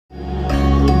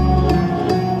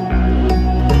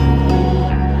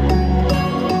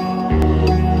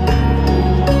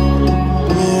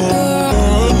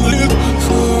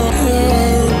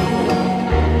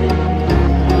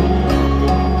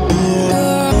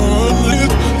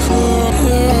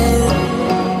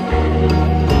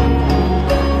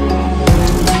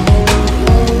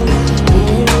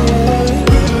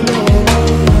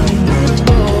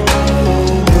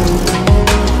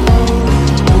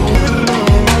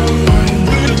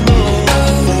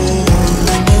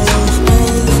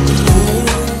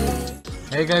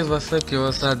Hey guys, what's up? কি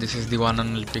অবস্থা? This is the one and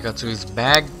only PIKACHU is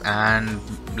back and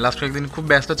last কয়েকদিন খুব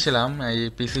ব্যস্ত ছিলাম এই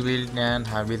পিসি বিল্ড and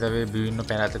হাবিজাবে বিভিন্ন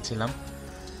প্যারাতে ছিলাম।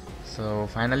 So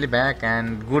finally back and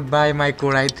goodbye my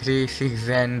Core i3 6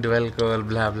 Gen dual core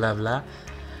blah blah blah.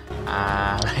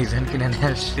 RYZEN কিনে নিয়ে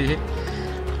আসছি।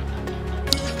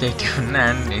 Stay tuned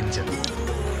and enjoy.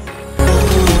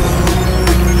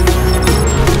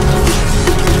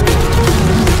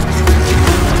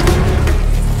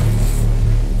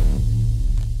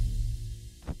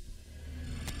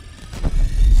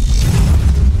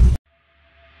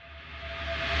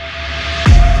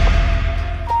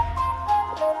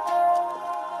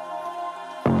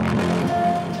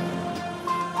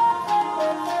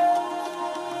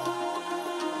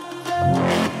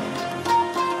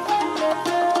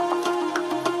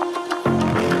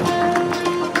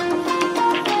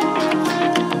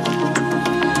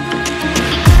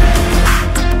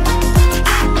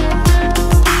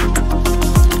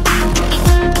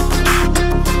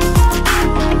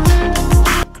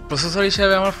 Processor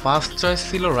হিসেবে আমার ফার্স্ট চয়েস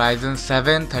ছিল RYZEN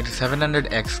 7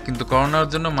 3700X, কিন্তু করোনার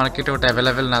জন্য মার্কেটে ওটা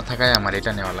অ্যাভেলেবেল না থাকায় আমার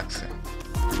এটা নেওয়া লাগছে।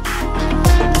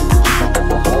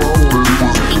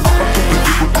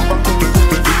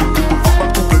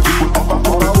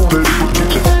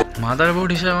 মাদারবোর্ড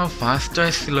হিসেবে আমার ফার্স্ট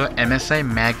চয়েস ছিল MSI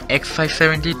mage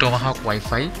X570 Tomahawk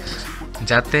Wifi,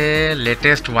 যাতে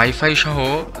লেটেস্ট ওয়াইফাই সহ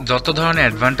যত ধরনের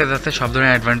অ্যাডভান্টেজ আছে সব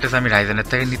ধরনের অ্যাডভান্টেজ আমি রাইজেনের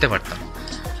থেকে নিতে পারতাম।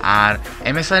 আর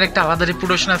এমএসআইয়ের একটা আলাদা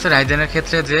রেপুটেশন আছে রাইজেনের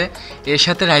ক্ষেত্রে যে এর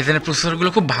সাথে রাইজেনের প্রসেসরগুলো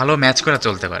খুব ভালো ম্যাচ করে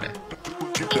চলতে পারে।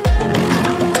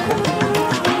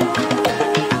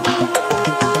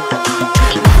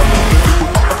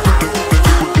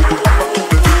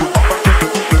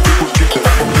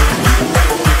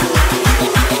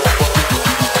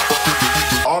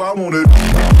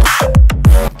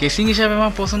 কেসিং হিসাবে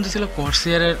আমার পছন্দ ছিল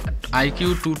Corsair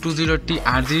iCUE 220T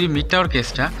RGB mid tower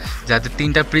কেসটা, যাতে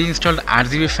 3টা pre installed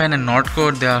RGB fan are not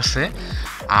core দেওয়া আছে,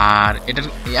 আর এটার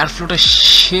এয়ার ফ্লোটা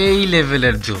সেই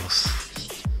লেভেলের জোস।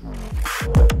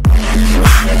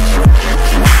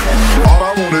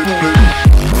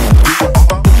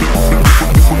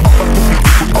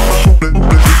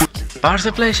 পাওয়ার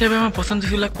সাপ্লাই হিসেবে আমার পছন্দ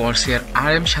ছিল Corsair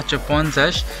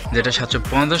RM750, যেটা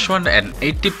 750 watt and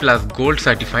 80+ gold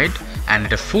certified and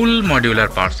এটা ফুল মডিউলার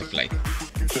পাওয়ার সাপ্লাই।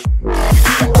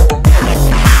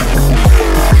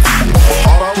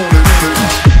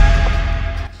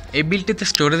 এই বিলটিতে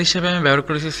স্টোরেজ হিসেবে আমি ব্যবহার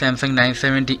করেছি Samsung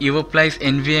 970 EVO Plus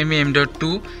NVMe M.2,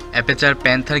 Apache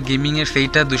Panther gaming এর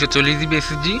সেইটা 240GB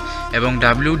SSD এবং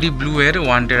WD Blue এর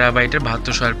 1TB এর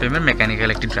 7200 RPM এর মেকানিক্যাল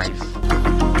একটি ড্রাইভ।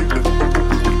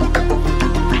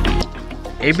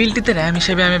 এই বিলটিতে র্যাম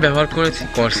হিসেবে আমি ব্যবহার করেছি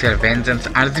Corsair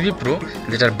Vengencer RGB Pro,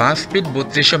 যেটার বাস স্পিড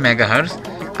 3200 MHz,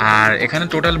 আর এখানে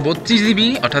টোটাল 32GB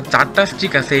অর্থাৎ 4টা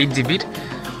স্টিক আছে 8GBর,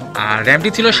 আর র্যামটি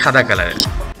ছিল সাদা কালারের।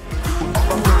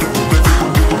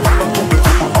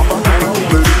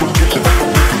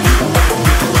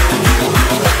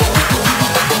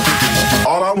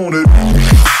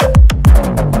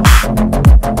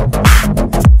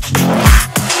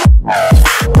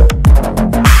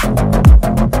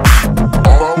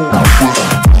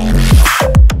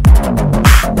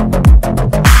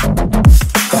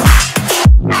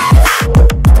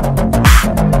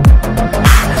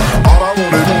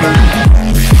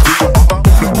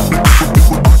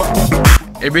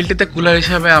 এই বিলটিতে কুলার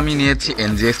হিসাবে আমি নিয়েছি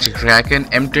NGX Kraken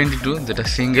M22, যেটা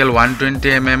সিঙ্গেল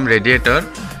 120mm রেডিয়েটর,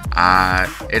 আর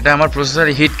এটা আমার প্রসেসর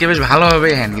হিটকে বেশ ভালোভাবে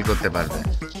হ্যান্ডেল করতে পারবে।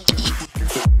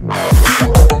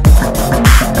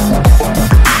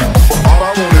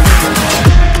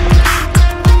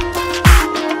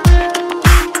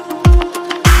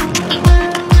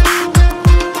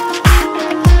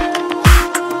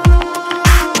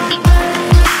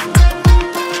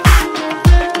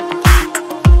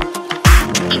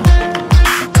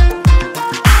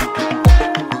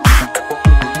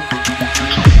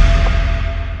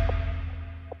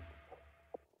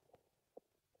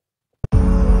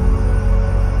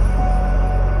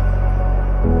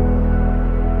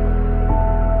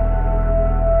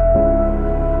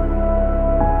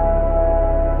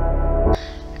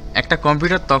 একটা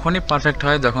কম্পিউটার তখনই পারফেক্ট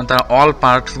হয় যখন তার অল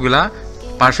পার্টসগুলা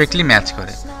পারফেক্টলি ম্যাচ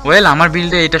করে। ওয়েল, আমার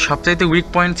বিল্ডে এটা সবচাইতে উইক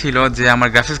পয়েন্ট ছিল যে আমার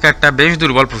গ্রাফিক্স কার্ডটা বেশ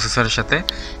দুর্বল প্রসেসরের সাথে।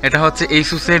 এটা হচ্ছে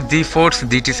ASUS এর GeForce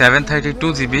GT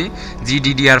 732GB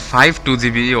GDDR5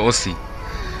 2GB OC,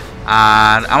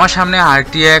 আর আমার সামনে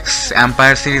RTX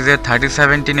Empire সিরিজের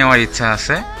 3070 নেওয়ার ইচ্ছা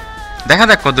আছে। দেখা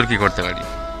যাক কতদূর কি করতে পারি।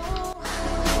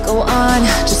 Go on,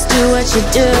 just do what you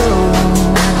do.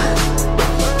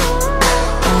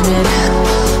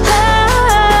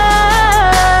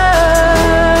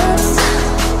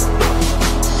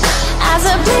 As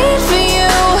I bleed for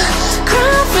you.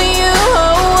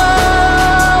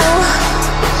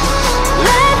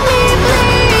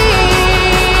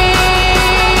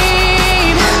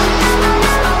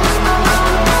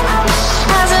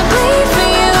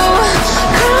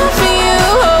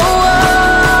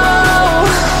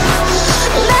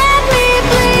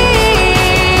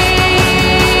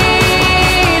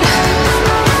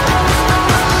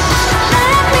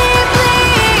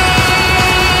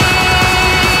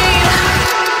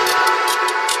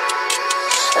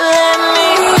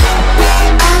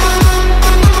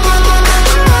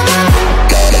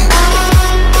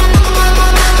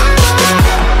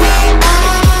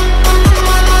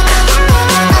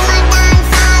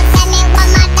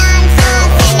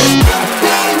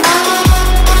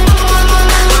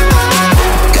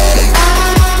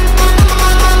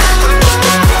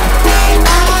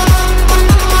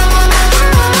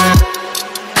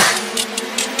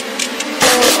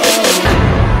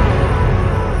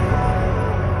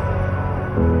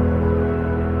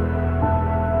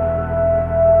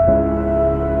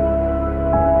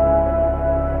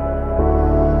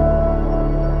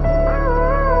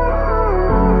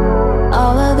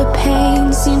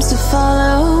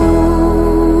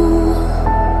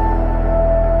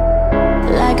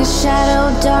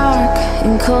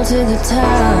 and cold to the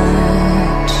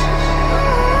touch.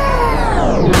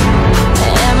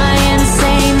 Am I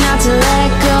insane not to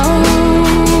let go?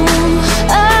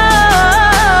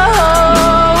 Oh,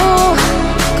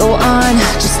 go on,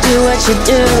 just do what you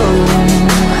do.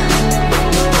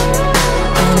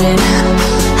 And it hurts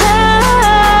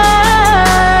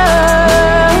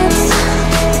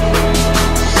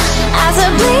as I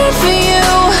bleed for you,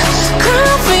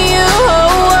 cry for you.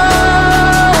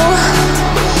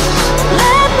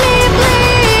 Let me bleed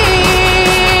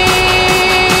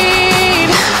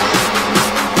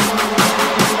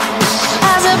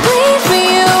as I bleed for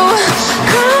you,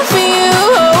 cry for you.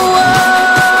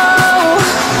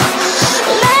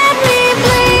 Let me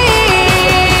bleed.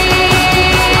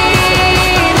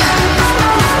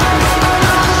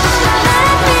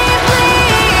 Let me bleed.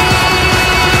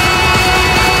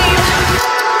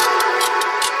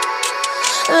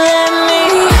 Let me.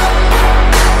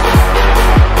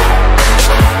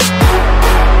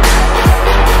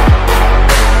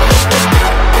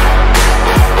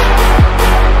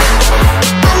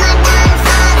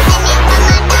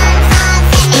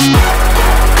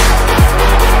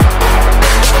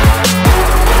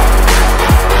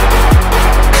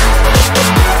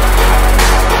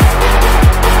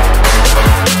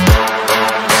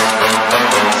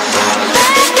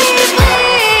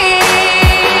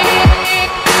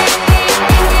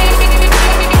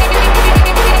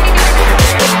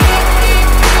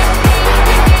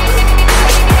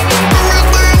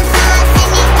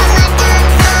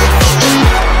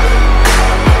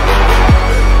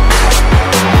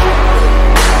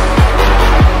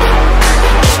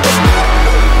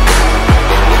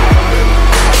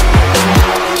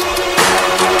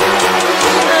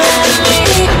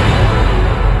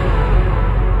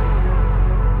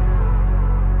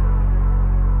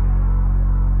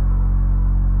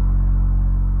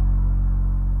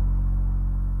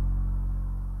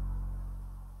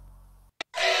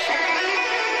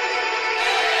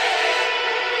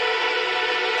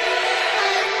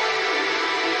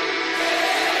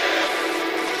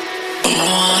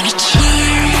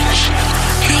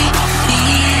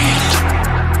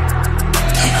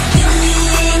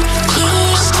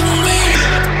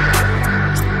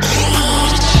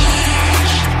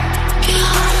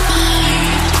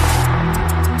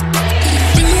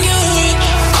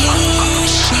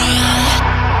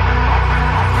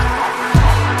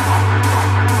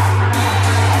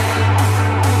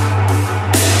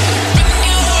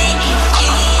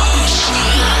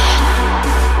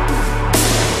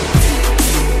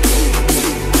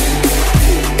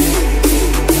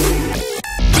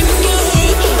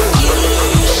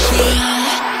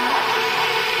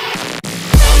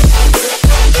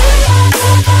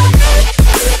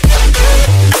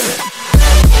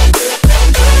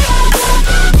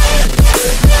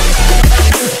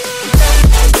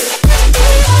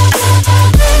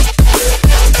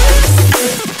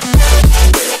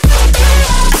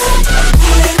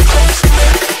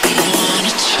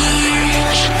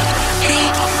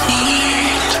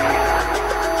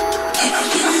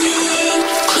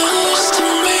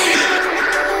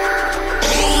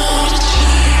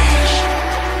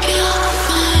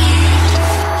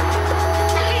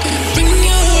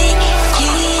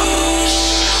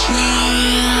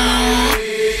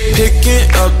 Picking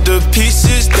up the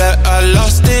pieces that I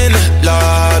lost in the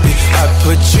lobby. I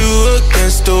put you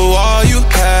against the wall, you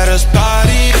had us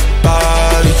body to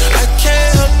body. I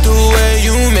can't help the way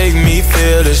you make me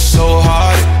feel, it's so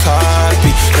hard to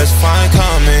copy. Let's find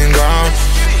common ground,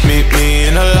 meet me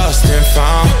in the lost and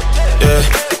found, yeah.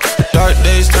 Dark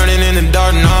days turning into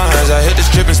dark nights. I hit the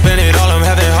strip and spend it all, I'm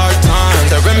having hard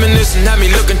times. That reminiscing had me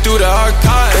looking through the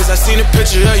archives. I seen a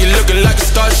picture of you looking like a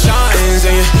star shines.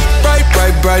 And you're bright,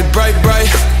 bright, bright, bright, bright,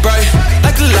 bright,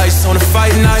 like the lights on a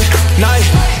fight night, night.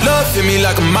 Love hit me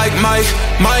like a mic, mic,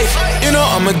 mic. You know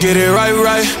I'ma get it right,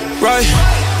 right, right.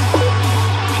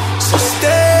 So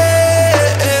stay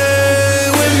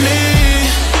with me,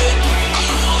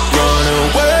 run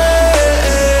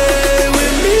away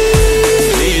with me.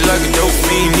 Need like a dope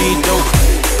fiend, need dope.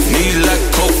 Need like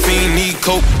a coke fiend, need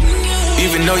coke.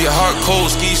 Even though your heart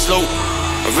cold, ski slope,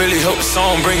 I really hope the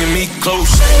song bringing me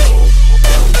close.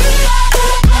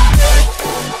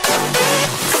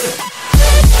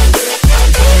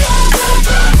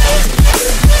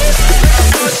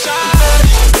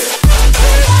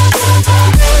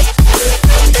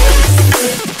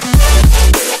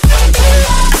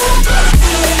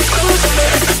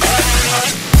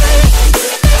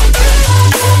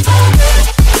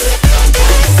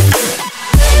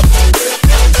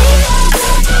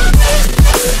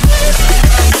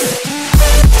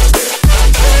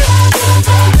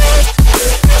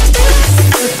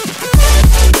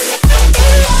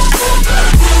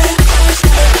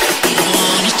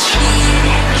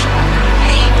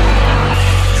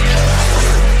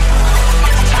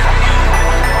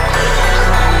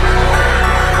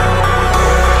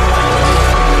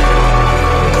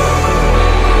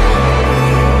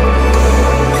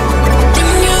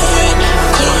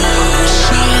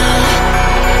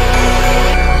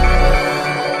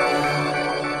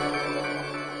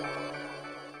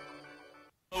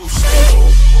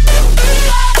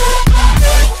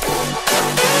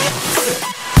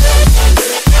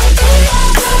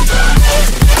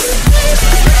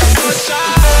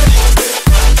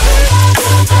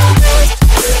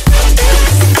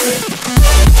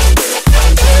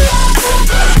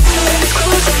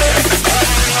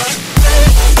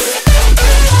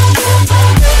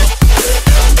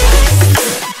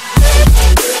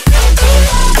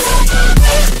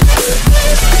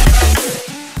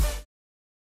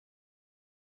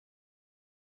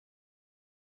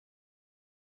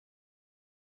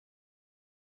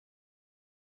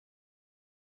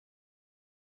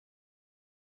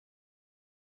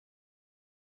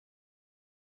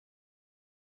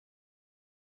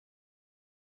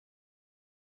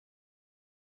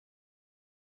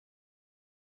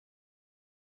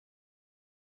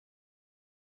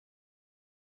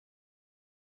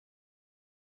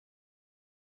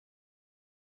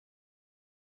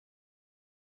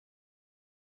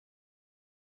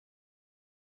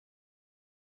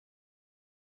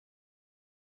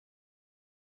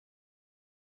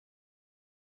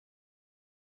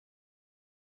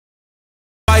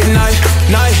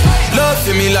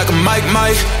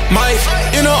 Mike,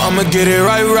 you know I'ma get it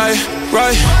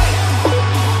right.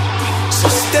 So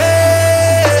stay